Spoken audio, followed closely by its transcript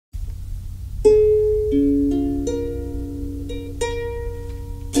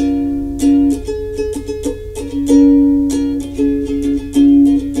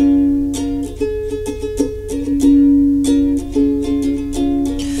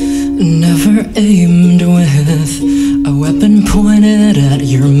Never aimed with a weapon pointed at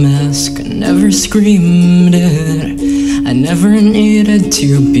your mask. Never screamed it. I never needed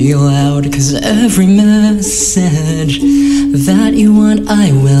to be loud, 'cause every message that you want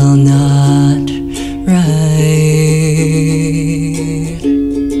I will not write.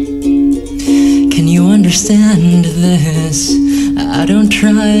 Can you understand this? I don't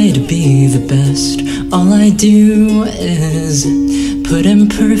try to be the best. All I do is put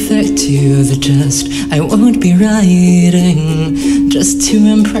imperfect to the test. I won't be writing just to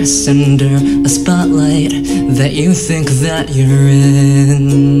impress under a spotlight that you think that you're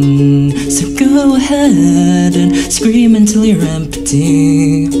in. So go ahead and scream until you're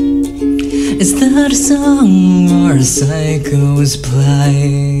empty. Is that a song or a psycho's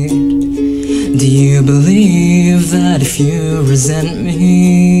plight? Do you believe that if you resent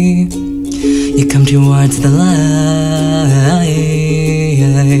me, you come towards the light?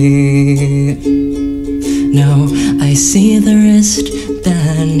 No, I see the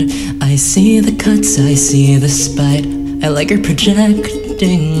wristband, I see the cuts, I see the spite. I like her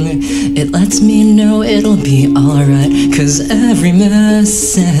projecting, it lets me know it'll be alright. 'Cause every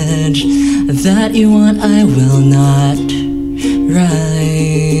message that you want I will not write.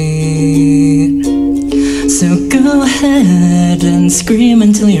 So go ahead and scream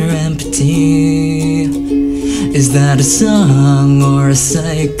until you're empty. Is that a song or a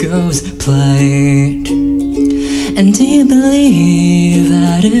psycho's plight? And do you believe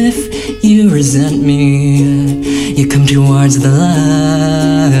that if you resent me, you come towards the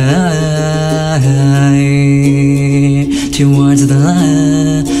light, towards the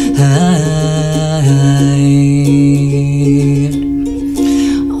light?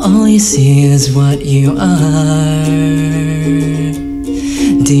 All you see is what you are.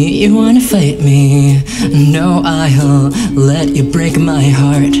 Do you wanna fight me? No, I'll let you break my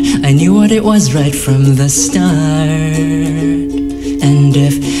heart. I knew what it was right from the start. And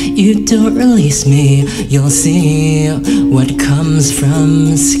if you don't release me, you'll see what comes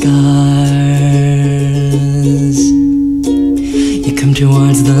from scars. You come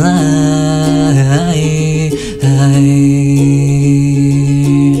towards the light.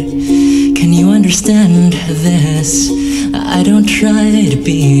 Can you understand this? I don't try to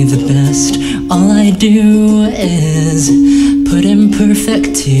be the best. All I do is put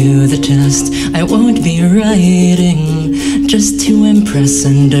imperfect to the test. I won't be writing just to impress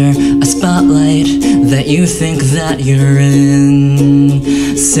under a spotlight that you think that you're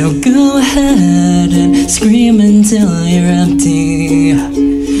in. So go ahead and scream until you're empty.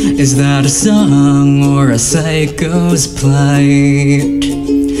 Is that a song or a psycho's plight?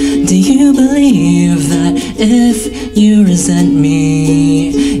 Do you believe that if you resent me,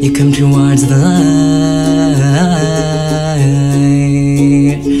 you come towards the light?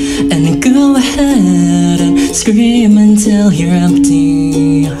 And go ahead and scream until you're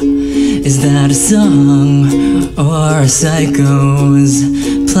empty. Is that a song or a psycho's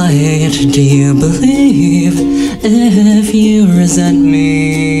plight? Do you believe if you resent me,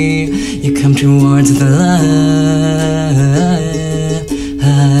 you come towards the light?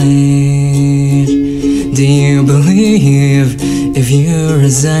 Do you believe if you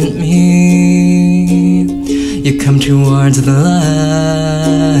resent me, you come towards the light?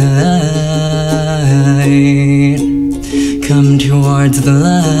 Come towards the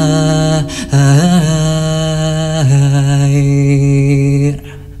light.